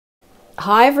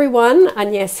Hi everyone,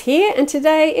 Agnes here, and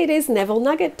today it is Neville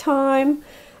Nugget time,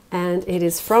 and it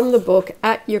is from the book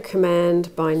At Your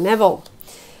Command by Neville.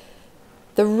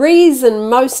 The reason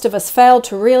most of us fail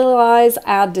to realize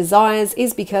our desires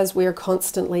is because we are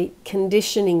constantly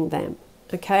conditioning them.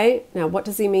 Okay, now what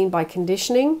does he mean by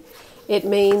conditioning? It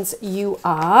means you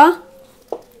are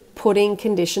putting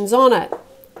conditions on it,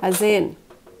 as in,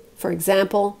 for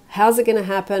example, how's it going to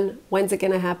happen? When's it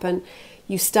going to happen?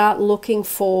 You start looking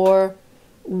for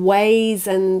ways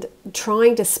and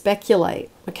trying to speculate.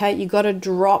 Okay, you got to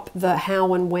drop the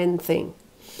how and when thing,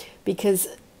 because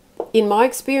in my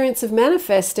experience of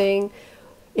manifesting,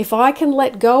 if I can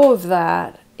let go of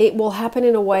that, it will happen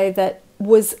in a way that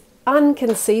was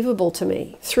unconceivable to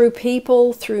me, through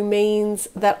people, through means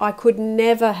that I could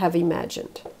never have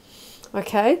imagined.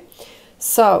 Okay,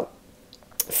 so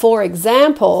for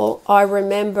example, I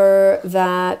remember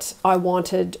that I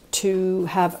wanted to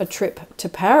have a trip to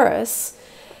Paris,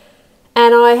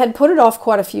 and I had put it off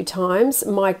quite a few times.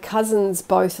 My cousins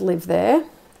both live there,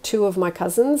 two of my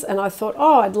cousins, and I thought,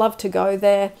 oh, I'd love to go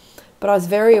there, but I was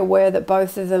very aware that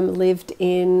both of them lived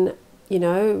in, you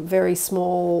know, very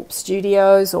small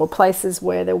studios or places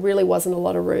where there really wasn't a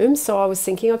lot of room. So I was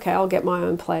thinking, okay, I'll get my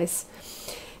own place.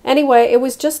 Anyway, it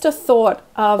was just a thought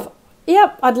of,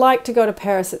 yep, I'd like to go to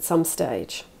Paris at some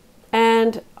stage.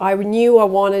 And I knew I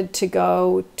wanted to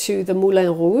go to the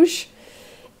Moulin Rouge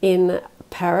in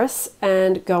Paris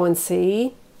and go and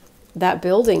see that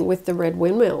building with the red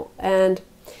windmill. And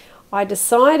I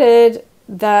decided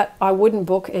that I wouldn't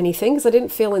book anything because I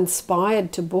didn't feel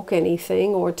inspired to book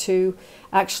anything or to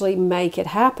actually make it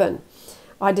happen.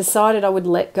 I decided I would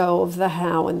let go of the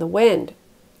how and the when.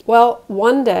 Well,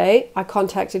 one day I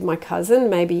contacted my cousin,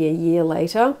 maybe a year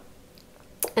later,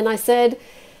 and I said,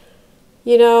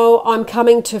 you know, I'm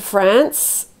coming to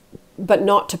France, but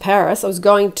not to Paris. I was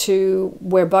going to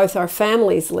where both our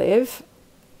families live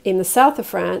in the south of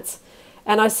France.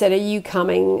 And I said, are you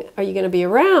coming? Are you going to be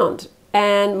around?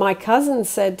 And my cousin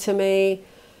said to me,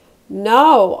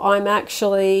 no, I'm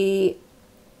actually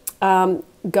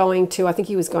going to, I think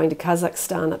he was going to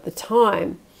Kazakhstan at the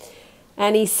time.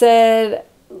 And he said,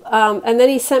 and then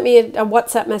he sent me a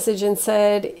WhatsApp message and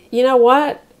said, you know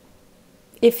what?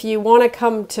 If you want to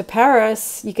come to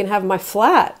Paris, you can have my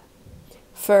flat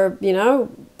for, you know,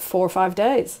 4 or 5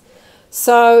 days.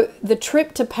 So the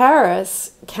trip to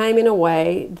Paris came in a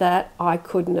way that I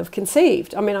couldn't have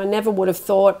conceived. I mean, I never would have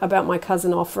thought about my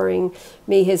cousin offering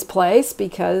me his place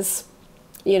because,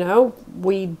 you know,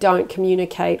 we don't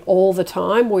communicate all the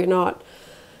time. We're not,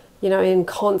 you know, in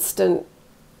constant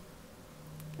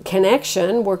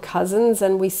connection. We're cousins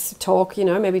and we talk, you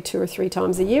know, maybe 2 or 3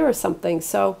 times a year or something.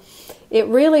 So it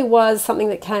really was something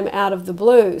that came out of the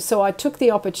blue. So I took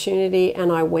the opportunity and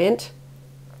I went,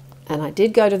 and I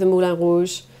did go to the Moulin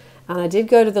Rouge, and I did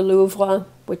go to the Louvre,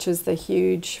 which is the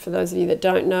huge, for those of you that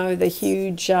don't know, the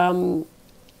huge art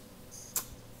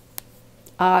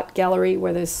gallery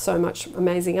where there's so much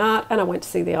amazing art. And I went to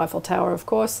see the Eiffel Tower, of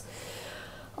course.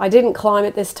 I didn't climb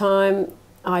it this time.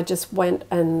 I just went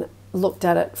and looked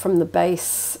at it from the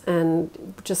base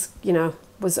and just, you know,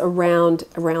 was around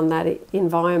that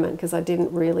environment because I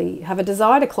didn't really have a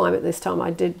desire to climb it this time. I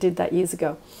did that years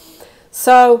ago.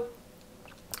 So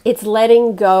it's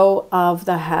letting go of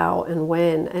the how and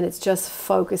when, and it's just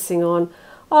focusing on,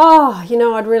 oh, you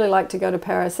know, I'd really like to go to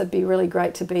Paris. It'd be really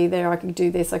great to be there. I could do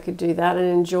this, I could do that, and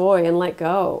enjoy and let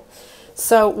go.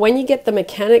 So when you get the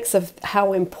mechanics of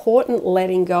how important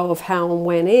letting go of how and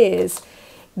when is,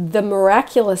 the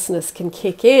miraculousness can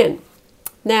kick in.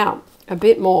 Now, a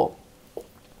bit more.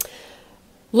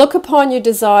 Look upon your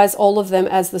desires, all of them,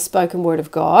 as the spoken word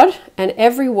of God, and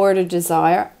every word of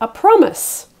desire a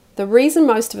promise. The reason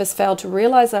most of us fail to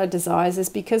realize our desires is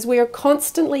because we are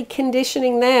constantly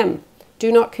conditioning them.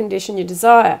 Do not condition your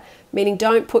desire, meaning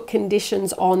don't put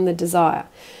conditions on the desire.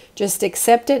 Just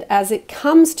accept it as it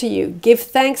comes to you. Give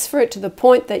thanks for it to the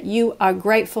point that you are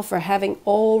grateful for having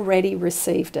already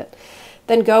received it.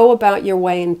 Then go about your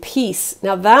way in peace.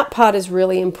 Now that part is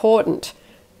really important.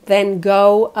 Then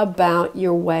go about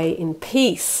your way in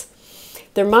peace.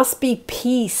 There must be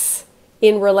peace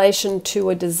in relation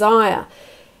to a desire.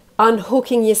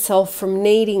 Unhooking yourself from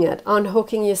needing it.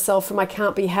 Unhooking yourself from I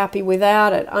can't be happy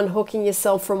without it. Unhooking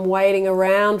yourself from waiting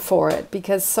around for it.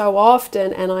 Because so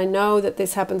often, and I know that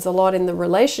this happens a lot in the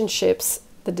relationships,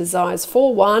 the desires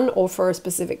for one or for a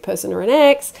specific person or an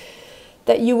ex,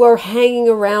 that you are hanging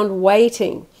around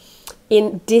waiting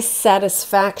in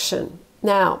dissatisfaction.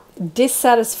 Now,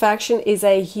 dissatisfaction is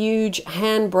a huge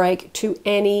handbrake to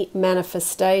any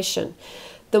manifestation.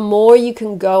 the more you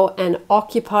can go and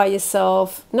occupy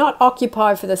yourself, not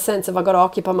occupy for the sense of I've got to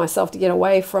occupy myself to get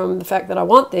away from the fact that I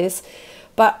want this,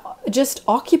 but just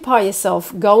occupy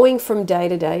yourself going from day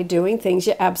to day, doing things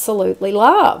you absolutely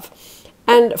love.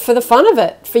 And for the fun of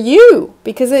it, for you,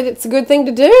 because it's a good thing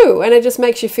to do and it just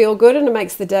makes you feel good and it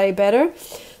makes the day better.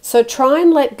 So try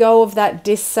and let go of that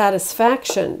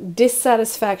dissatisfaction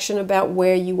about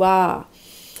where you are.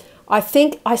 I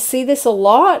think I see this a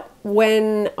lot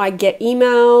when I get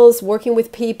emails, working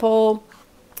with people.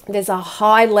 There's a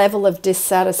high level of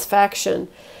dissatisfaction.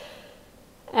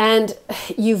 And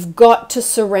you've got to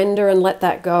surrender and let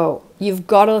that go. You've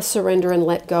got to surrender and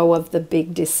let go of the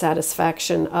big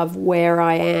dissatisfaction of where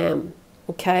I am,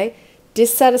 okay?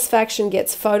 Dissatisfaction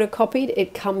gets photocopied.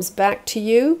 It comes back to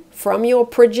you from your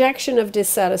projection of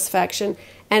dissatisfaction,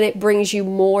 and it brings you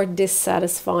more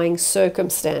dissatisfying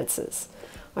circumstances,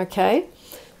 okay?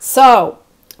 So,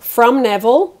 from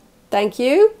Neville, thank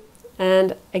you.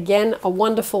 And again, a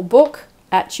wonderful book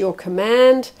at your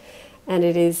command. And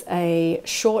it is a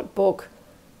short book,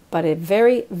 but a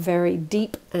very, very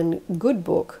deep and good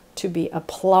book to be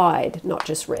applied, not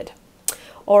just read.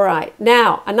 All right,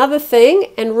 now another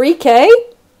thing, Enrique,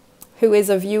 who is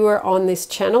a viewer on this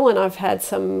channel and I've had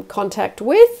some contact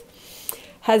with,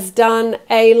 has done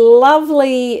a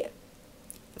lovely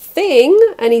thing,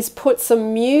 and he's put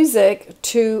some music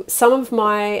to some of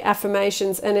my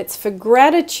affirmations, and it's for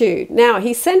gratitude. Now,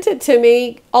 he sent it to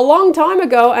me a long time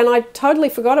ago and I totally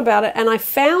forgot about it, and I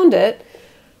found it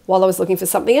while I was looking for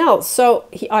something else. So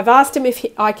I've asked him if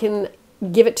I can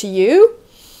give it to you,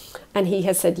 and he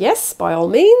has said yes, by all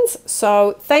means.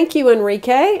 So thank you,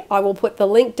 Enrique. I will put the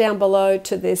link down below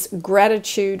to this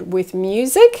gratitude with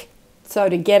music. So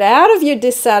to get out of your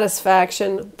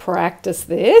dissatisfaction, practice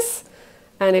this,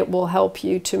 and it will help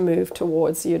you to move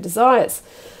towards your desires.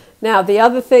 Now, the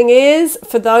other thing is,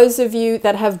 for those of you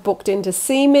that have booked in to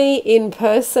see me in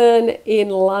person in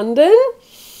London,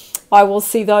 I will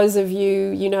see those of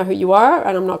you, you know who you are,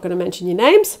 and I'm not going to mention your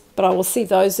names, but I will see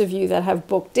those of you that have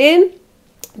booked in.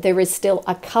 There is still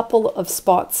a couple of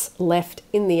spots left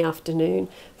in the afternoon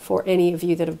for any of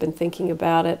you that have been thinking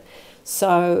about it.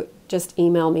 So just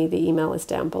email me. The email is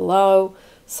down below.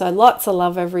 So lots of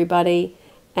love, everybody.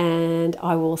 And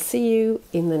I will see you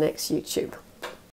in the next YouTube.